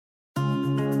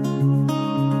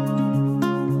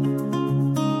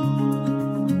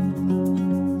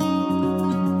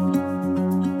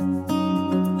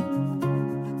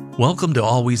Welcome to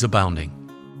Always Abounding.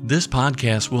 This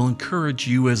podcast will encourage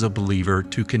you as a believer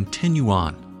to continue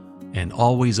on and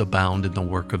always abound in the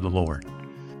work of the Lord.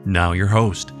 Now your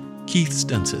host, Keith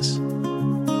Stensis.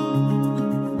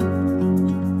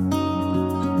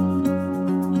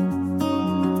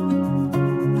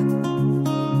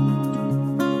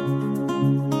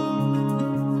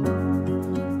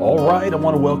 All right, I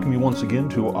want to welcome you once again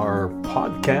to our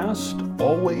podcast,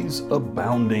 Always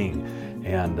Abounding.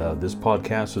 And this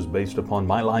podcast is based upon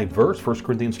my life verse, 1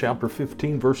 Corinthians chapter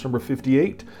 15, verse number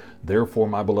 58. Therefore,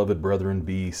 my beloved brethren,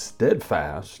 be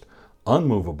steadfast,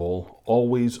 unmovable,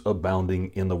 always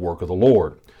abounding in the work of the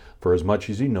Lord. For as much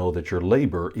as you know that your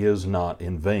labor is not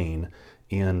in vain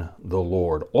in the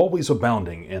Lord. Always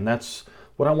abounding. And that's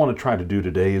what I want to try to do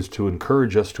today, is to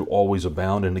encourage us to always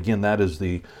abound. And again, that is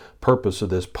the purpose of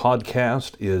this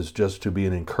podcast, is just to be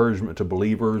an encouragement to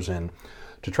believers and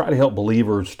to try to help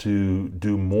believers to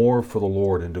do more for the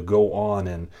Lord and to go on.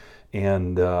 I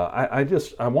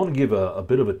want to give a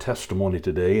bit of a testimony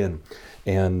today.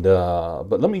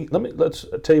 But let's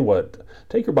tell you what.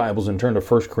 Take your Bibles and turn to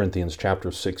 1 Corinthians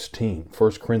chapter 16.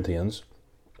 1 Corinthians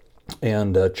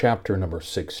and chapter number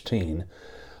 16.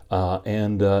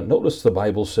 Notice the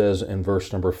Bible says in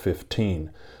verse number 15.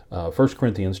 1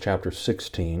 Corinthians chapter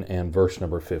 16 and verse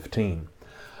number 15.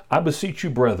 I beseech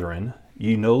you, brethren,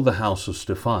 ye know the house of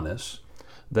Stephanas,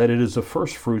 that it is the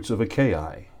firstfruits of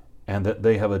Achaia, and that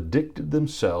they have addicted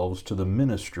themselves to the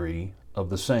ministry of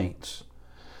the saints.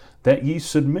 That ye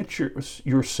submit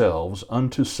yourselves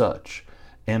unto such,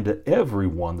 and to every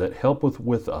one that helpeth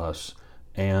with us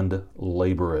and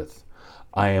laboreth.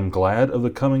 I am glad of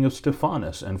the coming of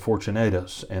Stephanas and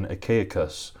Fortunatus and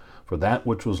Achaicus, for that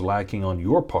which was lacking on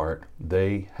your part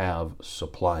they have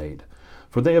supplied.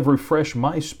 For they have refreshed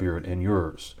my spirit and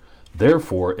yours.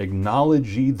 Therefore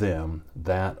acknowledge ye them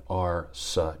that are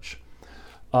such.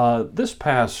 This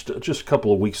past, just a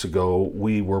couple of weeks ago,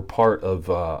 we were part of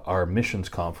our missions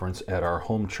conference at our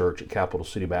home church at Capital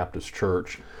City Baptist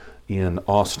Church in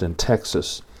Austin,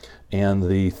 Texas. And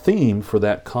the theme for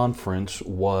that conference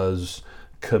was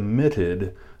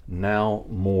committed now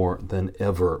more than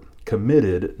ever.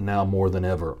 Committed now more than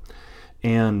ever.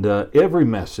 And every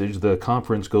message, the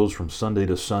conference goes from Sunday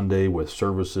to Sunday with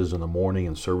services in the morning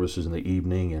and services in the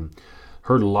evening, and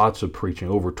heard lots of preaching,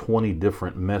 over 20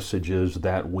 different messages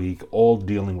that week, all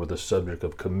dealing with the subject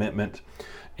of commitment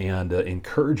and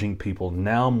encouraging people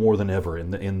now more than ever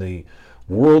in the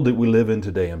world that we live in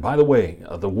today. And by the way,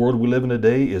 the world we live in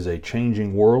today is a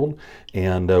changing world,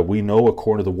 and we know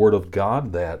according to the Word of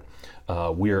God that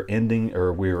we're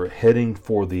heading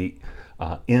for the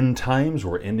end times.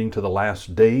 We're ending to the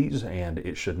last days, and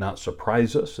it should not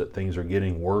surprise us that things are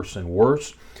getting worse and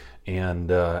worse.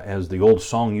 And as the old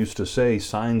song used to say,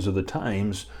 signs of the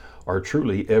times are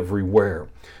truly everywhere.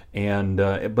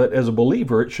 But as a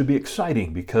believer, it should be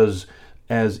exciting, because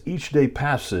as each day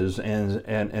passes and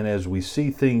as we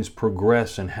see things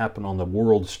progress and happen on the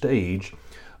world stage,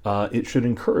 it should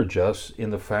encourage us in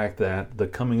the fact that the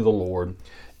coming of the Lord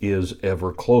is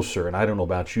ever closer. And I don't know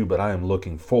about you, but I am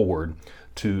looking forward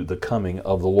to the coming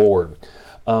of the Lord.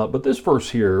 But this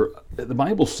verse here, the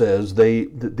Bible says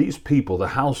these people, the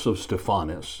house of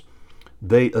Stephanas,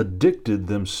 they addicted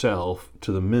themselves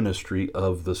to the ministry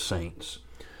of the saints.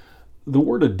 The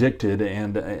word addicted,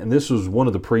 and this was one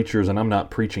of the preachers, and I'm not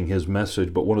preaching his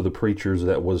message, but one of the preachers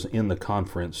that was in the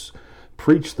conference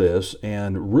preached this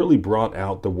and really brought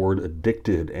out the word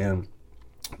addicted. And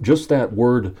just that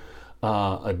word,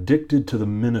 addicted to the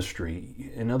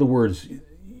ministry. In other words,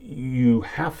 you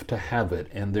have to have it,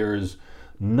 and there's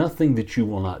nothing that you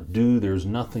will not do. There's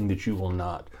nothing that you will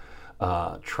not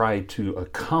try to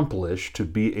accomplish to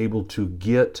be able to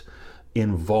get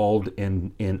involved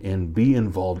and be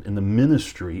involved in the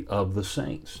ministry of the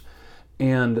saints.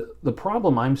 And the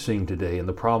problem I'm seeing today, and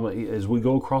the problem as we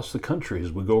go across the country,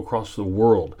 as we go across the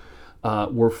world,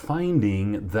 we're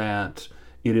finding that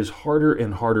it is harder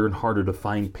and harder and harder to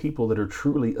find people that are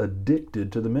truly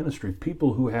addicted to the ministry,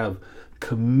 people who have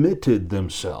committed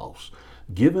themselves,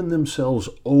 given themselves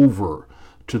over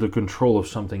to the control of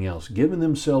something else, given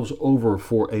themselves over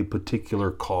for a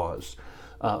particular cause.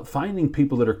 Finding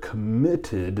people that are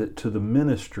committed to the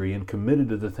ministry and committed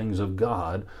to the things of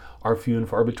God are few and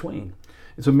far between.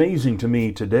 It's amazing to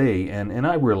me today, and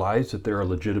I realize that there are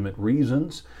legitimate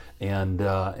reasons, and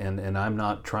I'm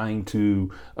not trying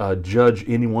to judge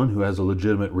anyone who has a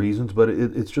legitimate reasons, but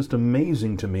it's just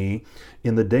amazing to me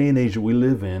in the day and age that we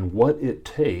live in what it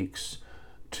takes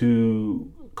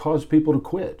to cause people to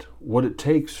quit, what it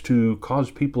takes to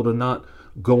cause people to not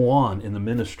go on in the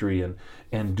ministry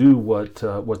and do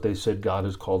what they said God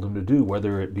has called them to do,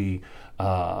 whether it be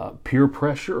peer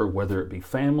pressure, or whether it be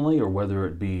family, or whether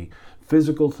it be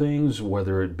physical things,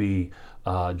 whether it be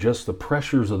just the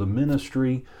pressures of the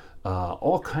ministry,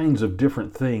 all kinds of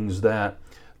different things that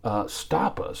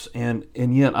stop us. And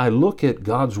yet I look at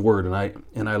God's Word,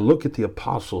 and I look at the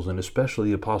apostles, and especially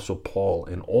the Apostle Paul,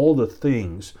 and all the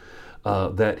things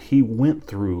that he went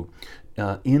through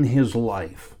in his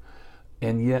life,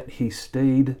 and yet he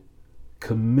stayed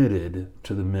committed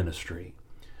to the ministry.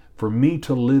 For me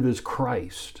to live is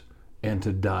Christ, and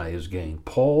to die is gain.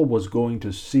 Paul was going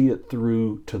to see it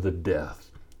through to the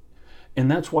death. And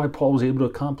that's why Paul was able to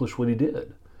accomplish what he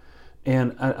did.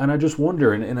 And I just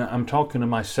wonder, and I'm talking to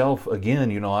myself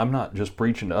again, I'm not just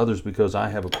preaching to others because I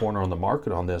have a corner on the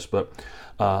market on this, but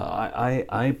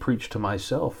I preach to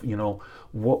myself,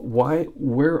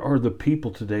 where are the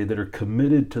people today that are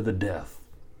committed to the death,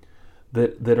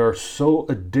 that are so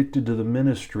addicted to the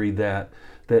ministry that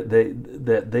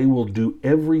they will do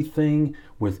everything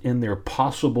within their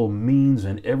possible means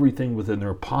and everything within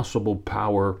their possible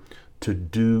power to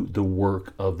do the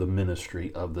work of the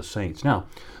ministry of the saints. Now,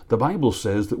 the Bible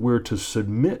says that we're to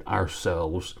submit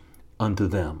ourselves unto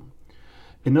them.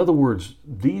 In other words,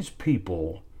 these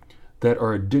people that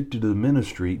are addicted to the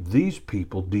ministry, these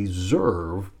people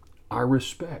deserve our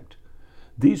respect.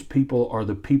 These people are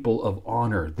the people of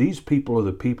honor. These people are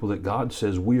the people that God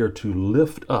says we are to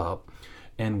lift up,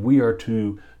 and we are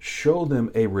to show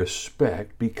them a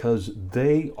respect because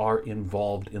they are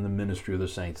involved in the ministry of the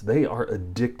saints. They are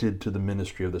addicted to the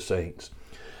ministry of the saints.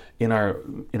 In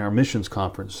our missions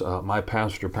conference, my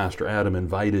pastor, Pastor Adam,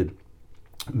 invited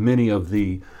many of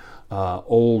the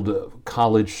old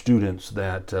college students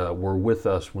that were with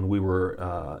us when we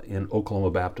were in Oklahoma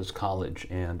Baptist College.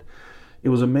 And it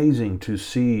was amazing to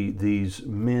see these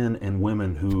men and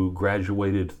women who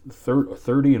graduated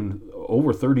 30 and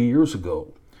over 30 years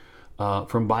ago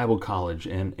from Bible college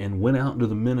and went out into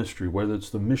the ministry, whether it's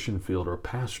the mission field or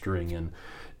pastoring,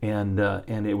 and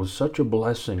it was such a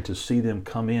blessing to see them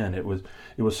come in. It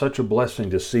was such a blessing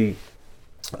to see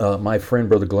my friend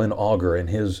Brother Glenn Auger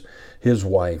and his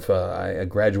wife. I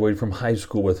graduated from high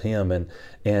school with him,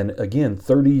 and again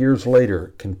 30 years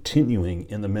later, continuing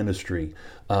in the ministry.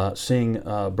 Seeing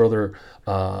brother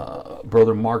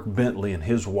Mark Bentley and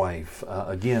his wife,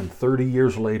 again 30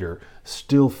 years later,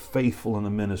 still faithful in the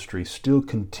ministry, still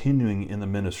continuing in the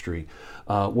ministry.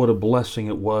 What a blessing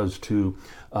it was to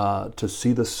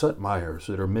see the Sutmeyers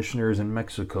that are missionaries in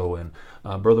Mexico, and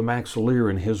Brother Max Lear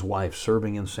and his wife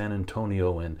serving in San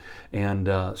Antonio,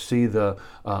 and see the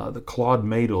Claude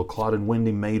and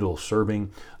Wendy Madel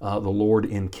serving the Lord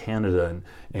in Canada,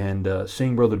 and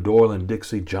seeing Brother Doyle and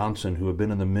Dixie Johnson, who have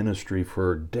been in the ministry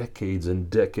for decades and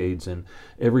decades. And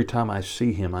every time I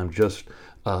see him, I'm just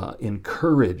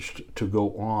encouraged to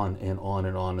go on and on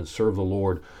and on and serve the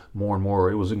Lord more and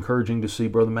more. It was encouraging to see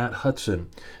Brother Matt Hudson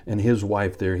and his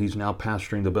wife there. He's now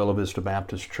pastoring the Bella Vista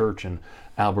Baptist Church in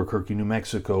Albuquerque, New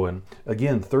Mexico. And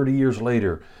again, 30 years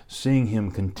later, seeing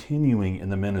him continuing in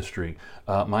the ministry.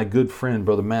 My good friend,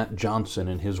 Brother Matt Johnson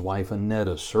and his wife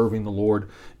Annetta, serving the Lord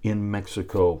in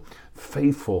Mexico.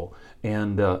 Faithful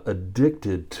and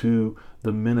addicted to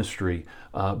the ministry.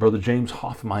 Brother James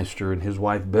Hoffmeister and his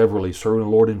wife Beverly serving the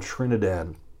Lord in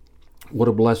Trinidad. What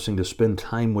a blessing to spend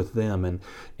time with them and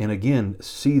again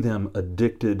see them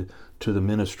addicted to the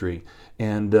ministry.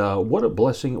 And what a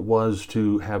blessing it was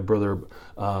to have Brother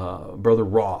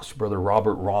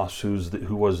Robert Ross,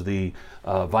 who was the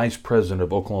vice president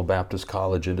of Oklahoma Baptist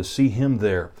College, and to see him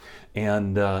there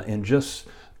and just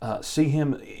see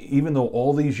him, even though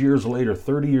all these years later,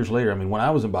 30 years later, I mean, when I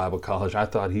was in Bible college, I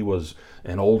thought he was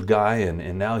an old guy,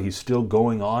 and now he's still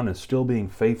going on and still being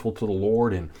faithful to the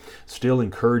Lord and still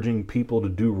encouraging people to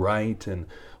do right. And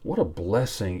what a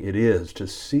blessing it is to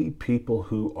see people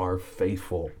who are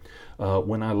faithful.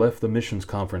 When I left the missions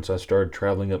conference, I started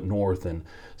traveling up north and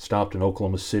stopped in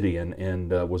Oklahoma City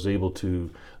and was able to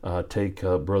take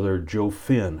Brother Joe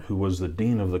Finn, who was the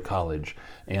dean of the college,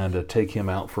 and take him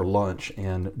out for lunch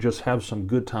and just have some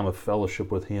good time of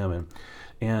fellowship with him.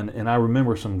 And I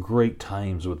remember some great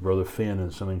times with Brother Finn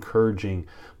and some encouraging,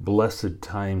 blessed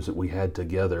times that we had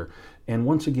together. And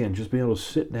once again, just being able to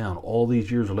sit down all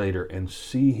these years later and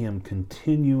see him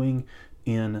continuing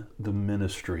in the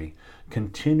ministry,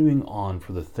 continuing on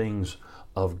for the things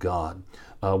of God.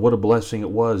 What a blessing it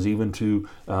was even to,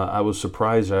 I was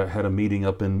surprised. I had a meeting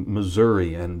up in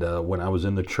Missouri, and when I was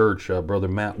in the church, Brother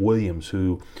Matt Williams,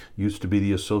 who used to be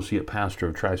the associate pastor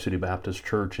of Tri-City Baptist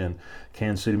Church in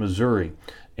Kansas City, Missouri,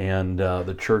 and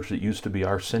the church that used to be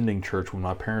our sending church when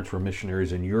my parents were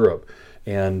missionaries in Europe,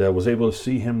 and was able to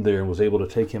see him there and was able to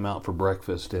take him out for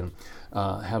breakfast and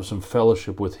have some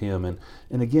fellowship with him.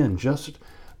 And again,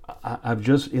 I've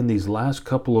just, in these last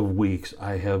couple of weeks,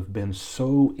 I have been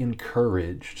so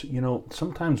encouraged.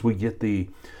 Sometimes we get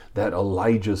that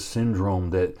Elijah syndrome,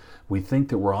 that we think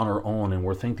that we're on our own, and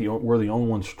we're the only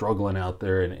ones struggling out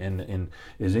there, and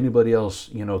is anybody else,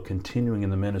 continuing in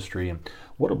the ministry? And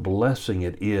what a blessing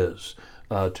it is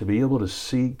to be able to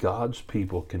see God's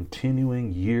people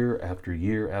continuing year after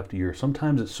year after year.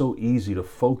 Sometimes it's so easy to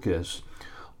focus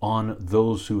on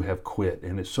those who have quit,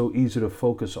 and it's so easy to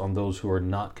focus on those who are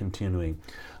not continuing.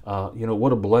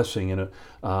 What a blessing. In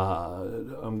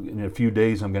a few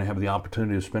days, I'm going to have the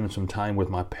opportunity to spend some time with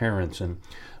my parents. And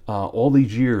all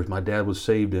these years, my dad was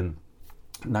saved in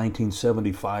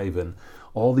 1975, and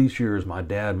all these years, my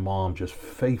dad and mom just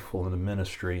faithful in the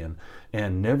ministry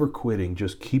and never quitting,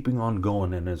 just keeping on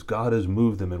going. And as God has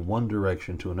moved them in one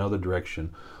direction to another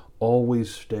direction,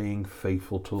 always staying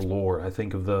faithful to the Lord. I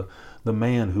think of the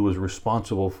man who was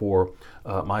responsible for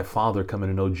my father coming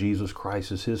to know Jesus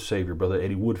Christ as his Savior, Brother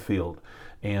Eddie Woodfield,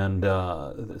 and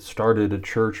started a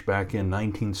church back in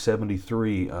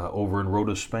 1973 over in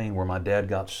Rota, Spain, where my dad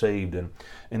got saved. And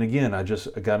again, I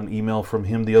got an email from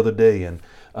him the other day, and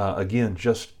again,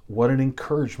 just what an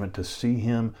encouragement to see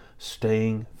him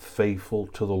staying faithful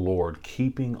to the Lord,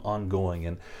 keeping on going.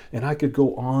 And I could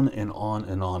go on and on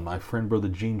and on. My friend Brother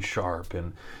Gene Sharp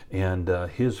and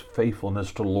his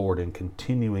faithfulness to the Lord and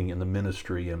continuing in the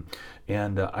ministry.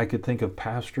 And I could think of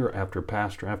pastor after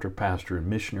pastor after pastor and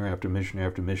missionary after missionary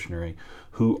after missionary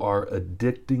who are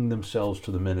addicting themselves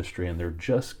to the ministry, and they're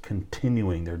just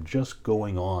continuing, they're just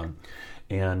going on,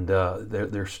 and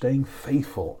they're staying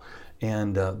faithful.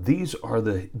 And these are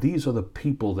the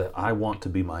people that I want to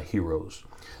be my heroes.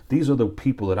 These are the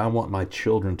people that I want my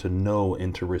children to know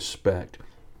and to respect.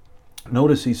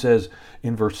 Notice he says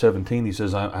in verse 17, he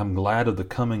says, I'm glad of the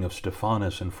coming of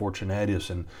Stephanas and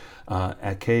Fortunatus and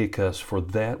Achaicus, for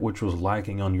that which was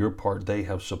lacking on your part they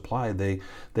have supplied.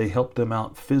 They helped them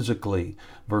out physically.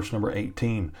 Verse number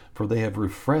 18, for they have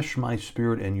refreshed my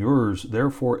spirit and yours,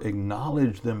 therefore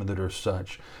acknowledge them that are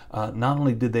such. Not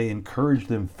only did they encourage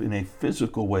them in a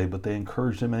physical way, but they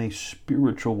encouraged them in a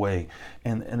spiritual way.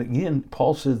 And again,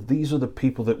 Paul says these are the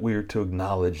people that we are to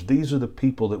acknowledge. These are the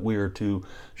people that we are to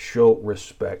show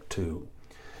respect to.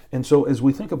 And so as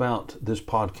we think about this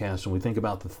podcast and we think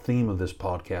about the theme of this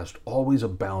podcast, always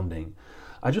abounding,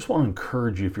 I just want to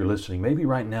encourage you, if you're listening, maybe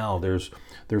right now there's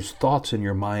thoughts in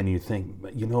your mind and you think,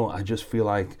 I just feel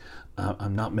like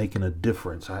I'm not making a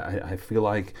difference. I feel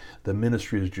like the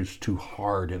ministry is just too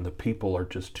hard and the people are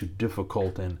just too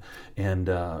difficult, and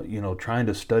trying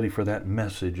to study for that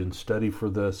message and study for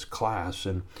this class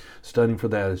and studying for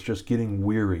that is just getting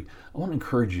weary. I want to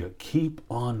encourage you, keep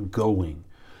on going.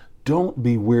 Don't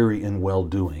be weary in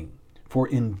well-doing, for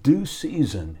in due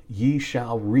season ye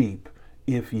shall reap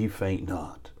if ye faint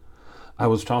not. I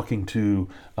was talking to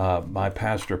my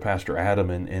pastor, Pastor Adam,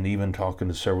 and even talking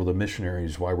to several of the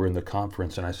missionaries while we're in the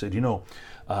conference, and I said,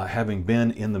 having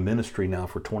been in the ministry now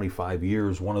for 25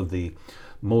 years, one of the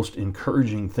most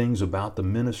encouraging things about the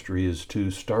ministry is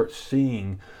to start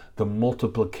seeing the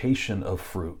multiplication of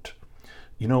fruit.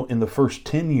 In the first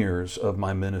 10 years of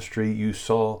my ministry, you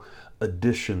saw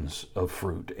additions of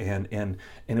fruit, and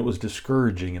it was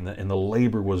discouraging, and the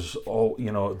labor was all,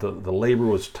 the labor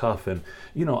was tough, and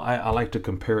I like to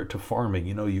compare it to farming.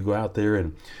 You go out there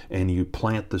and you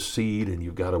plant the seed, and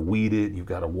you've got to weed it, you've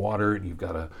got to water it, you've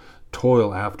got to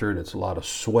toil after it. It's a lot of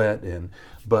sweat,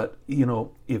 but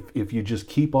if you just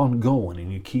keep on going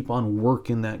and you keep on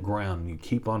working that ground and you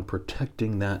keep on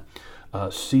protecting that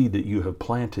seed that you have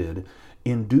planted,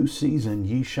 in due season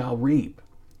ye shall reap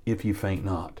if ye faint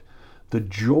not. The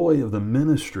joy of the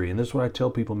ministry, and this is what I tell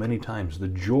people many times, the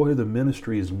joy of the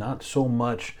ministry is not so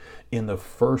much in the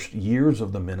first years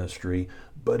of the ministry,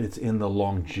 but it's in the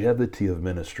longevity of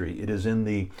ministry. It is in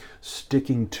the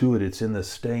sticking to it. It's in the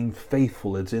staying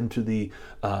faithful. It's into the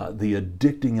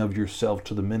addicting of yourself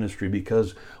to the ministry,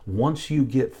 because once you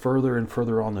get further and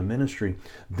further on the ministry,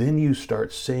 then you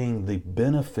start seeing the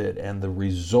benefit and the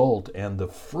result and the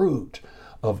fruit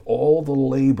of all the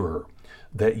labor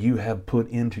that you have put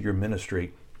into your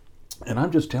ministry. And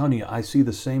I'm just telling you, I see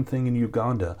the same thing in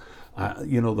Uganda.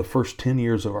 The first 10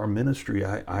 years of our ministry,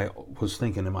 I was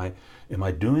thinking, am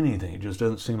I doing anything? It just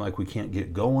doesn't seem like we can't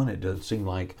get going. It doesn't seem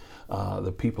like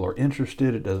the people are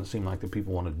interested. It doesn't seem like the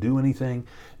people want to do anything.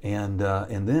 And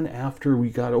then after we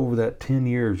got over that 10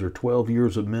 years or 12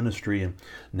 years of ministry, and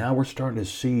now we're starting to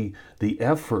see the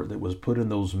effort that was put in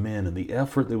those men and the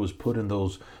effort that was put in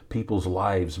those people's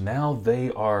lives. Now they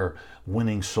are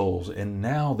winning souls. And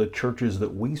now the churches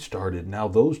that we started, now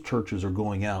those churches are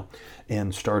going out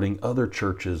and starting other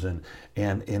churches. And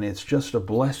it's just a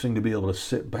blessing to be able to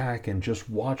sit back and just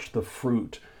watch the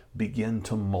fruit begin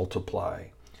to multiply.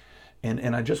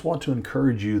 And I just want to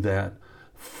encourage you that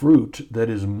fruit that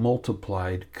is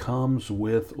multiplied comes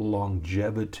with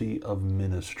longevity of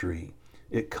ministry.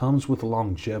 It comes with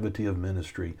longevity of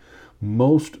ministry.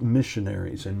 Most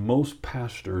missionaries and most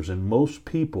pastors and most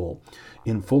people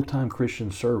in full-time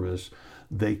Christian service,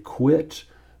 they quit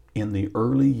in the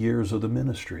early years of the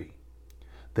ministry.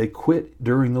 They quit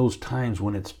during those times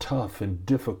when it's tough and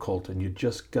difficult, and you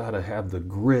just got to have the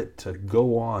grit to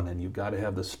go on, and you've got to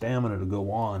have the stamina to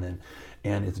go on,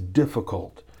 and it's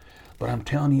difficult. But I'm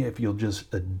telling you, if you'll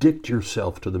just addict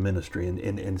yourself to the ministry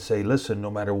and say, listen,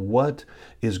 no matter what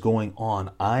is going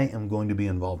on, I am going to be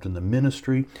involved in the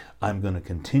ministry. I'm going to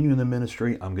continue in the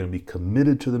ministry. I'm going to be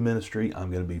committed to the ministry.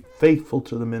 I'm going to be faithful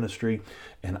to the ministry.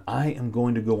 And I am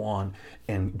going to go on.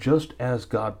 And just as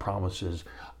God promises,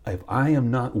 if I am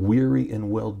not weary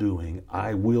in well-doing,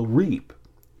 I will reap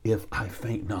if I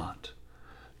faint not.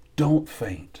 Don't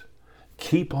faint.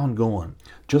 Keep on going.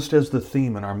 Just as the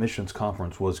theme in our missions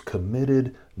conference was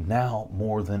committed now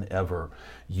more than ever.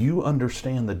 You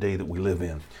understand the day that we live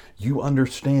in. You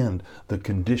understand the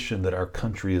condition that our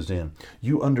country is in.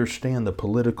 You understand the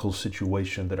political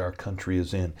situation that our country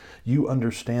is in. You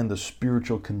understand the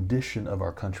spiritual condition of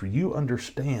our country. You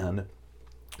understand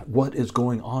what is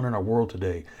going on in our world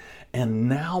today. And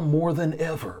now more than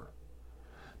ever,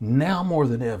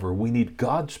 we need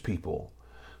God's people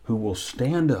who will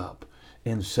stand up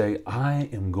and say, I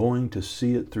am going to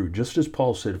see it through. Just as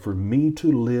Paul said, for me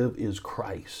to live is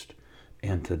Christ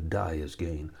and to die is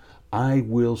gain. I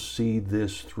will see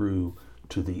this through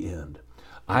to the end.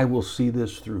 I will see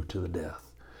this through to the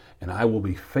death. And I will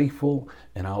be faithful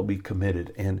and I'll be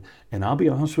committed. And I'll be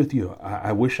honest with you,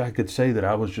 I wish I could say that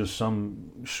I was just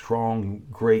some strong,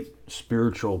 great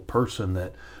spiritual person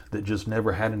that just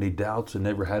never had any doubts and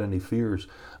never had any fears.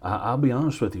 I'll be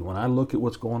honest with you, when I look at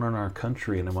what's going on in our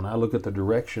country and when I look at the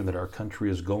direction that our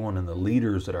country is going and the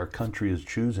leaders that our country is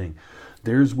choosing,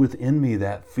 there's within me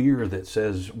that fear that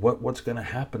says what's going to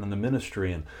happen in the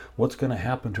ministry and what's going to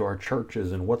happen to our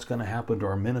churches and what's going to happen to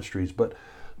our ministries. But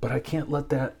I can't let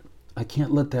that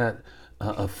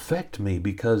affect me,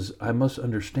 because I must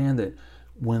understand that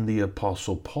when the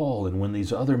Apostle Paul and when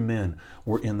these other men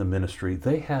were in the ministry,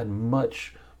 they had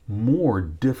much more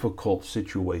difficult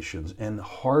situations and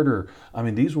harder. I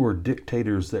mean, these were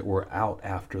dictators that were out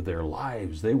after their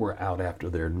lives. They were out after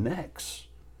their necks.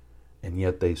 And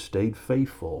yet they stayed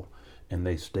faithful and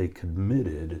they stayed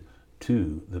committed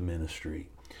to the ministry.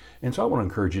 And so I want to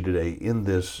encourage you today in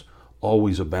this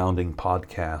Always Abounding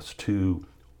podcast to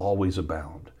always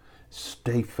abound.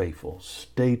 Stay faithful.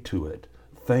 Stay to it.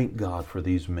 Thank God for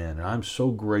these men. And I'm so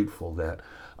grateful that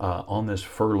on this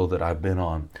furlough that I've been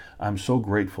on, I'm so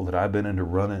grateful that I've been able to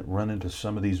run into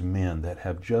some of these men that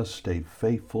have just stayed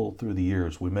faithful through the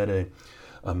years. We met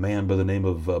a man by the name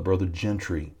of Brother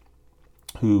Gentry,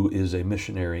 who is a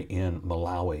missionary in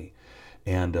Malawi,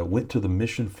 and went to the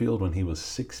mission field when he was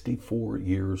 64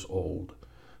 years old.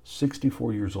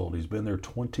 64 years old. He's been there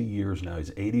 20 years now.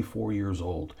 He's 84 years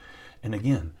old. And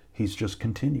again, he's just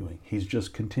continuing.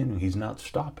 He's not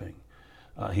stopping.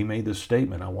 He made this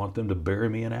statement, I want them to bury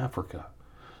me in Africa,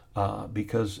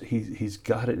 because he's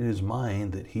got it in his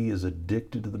mind that he is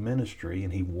addicted to the ministry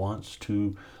and he wants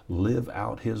to live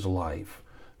out his life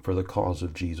for the cause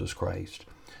of Jesus Christ.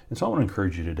 And so I want to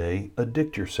encourage you today,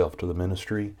 addict yourself to the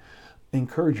ministry.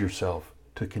 Encourage yourself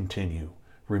to continue.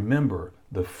 Remember,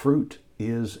 the fruit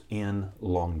is in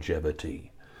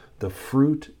longevity. The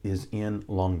fruit is in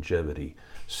longevity.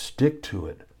 Stick to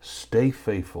it. Stay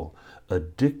faithful.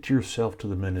 Addict yourself to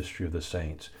the ministry of the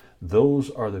saints.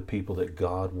 Those are the people that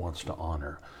God wants to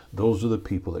honor. Those are the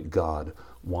people that God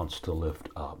wants to lift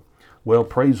up. Well,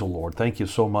 praise the Lord. Thank you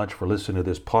so much for listening to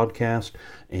this podcast.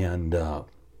 And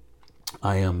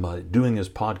I am doing this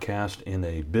podcast in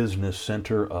a business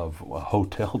center of a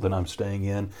hotel that I'm staying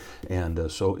in.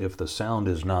 And so if the sound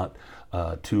is not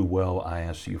too well. I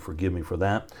ask you forgive me for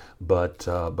that, but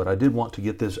I did want to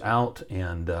get this out,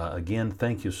 and again,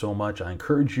 thank you so much. I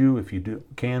encourage you, if you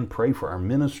can, pray for our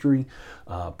ministry.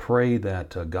 Pray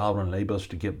that God will enable us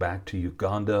to get back to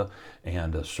Uganda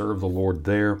and serve the Lord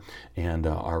there, and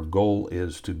our goal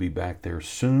is to be back there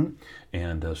soon,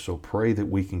 and so pray that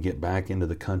we can get back into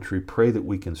the country. Pray that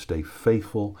we can stay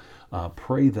faithful.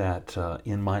 Pray that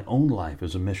in my own life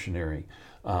as a missionary,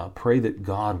 pray that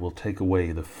God will take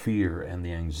away the fear and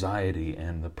the anxiety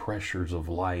and the pressures of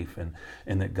life,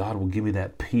 and that God will give me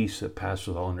that peace that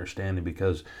passes all understanding,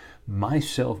 because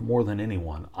myself, more than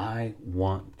anyone, I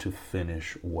want to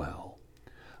finish well.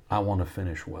 I want to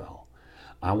finish well.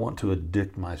 I want to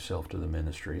addict myself to the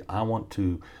ministry. I want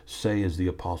to say, as the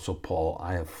Apostle Paul,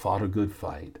 I have fought a good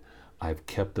fight. I've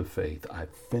kept the faith.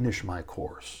 I've finished my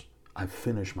course. I've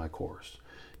finished my course.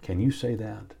 Can you say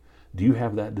that? Do you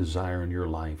have that desire in your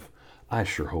life? I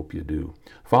sure hope you do.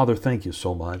 Father, thank you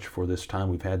so much for this time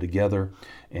we've had together.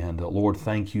 And Lord,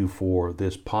 thank you for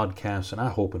this podcast. And I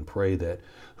hope and pray that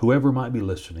whoever might be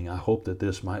listening, I hope that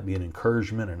this might be an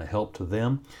encouragement and a help to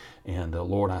them. And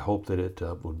Lord, I hope that it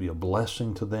would be a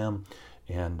blessing to them.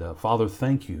 And Father,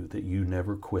 thank you that you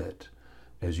never quit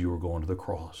as you were going to the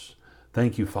cross.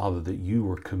 Thank you, Father, that you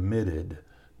were committed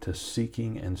to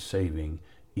seeking and saving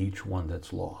each one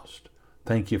that's lost.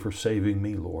 Thank you for saving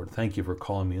me, Lord. Thank you for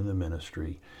calling me in the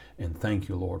ministry. And thank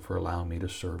you, Lord, for allowing me to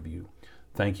serve you.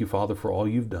 Thank you, Father, for all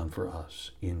you've done for us.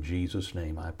 In Jesus'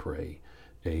 name I pray.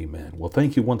 Amen. Well,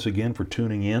 thank you once again for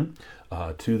tuning in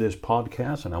to this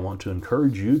podcast. And I want to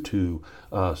encourage you to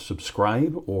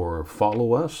subscribe or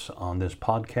follow us on this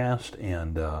podcast.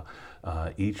 And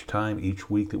each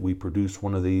week that we produce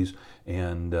one of these,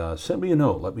 and send me a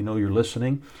note. Let me know you're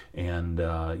listening. And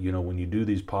when you do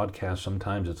these podcasts,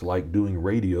 sometimes it's like doing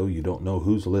radio. You don't know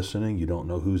who's listening. You don't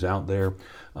know who's out there.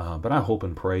 But I hope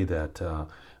and pray that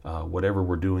whatever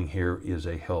we're doing here is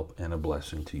a help and a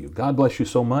blessing to you. God bless you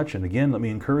so much. And again, let me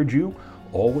encourage you,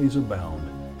 always abound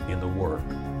in the work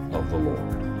of the Lord.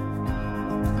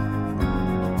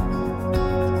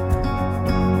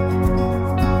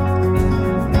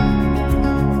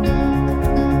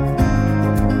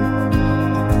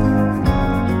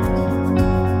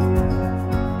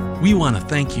 We want to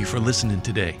thank you for listening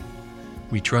today.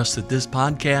 We trust that this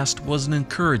podcast was an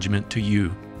encouragement to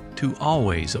you to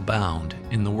always abound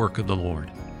in the work of the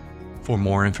Lord. For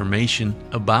more information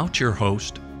about your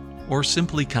host, or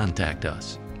simply contact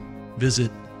us, visit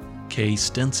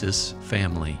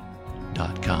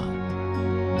kstensisfamily.com.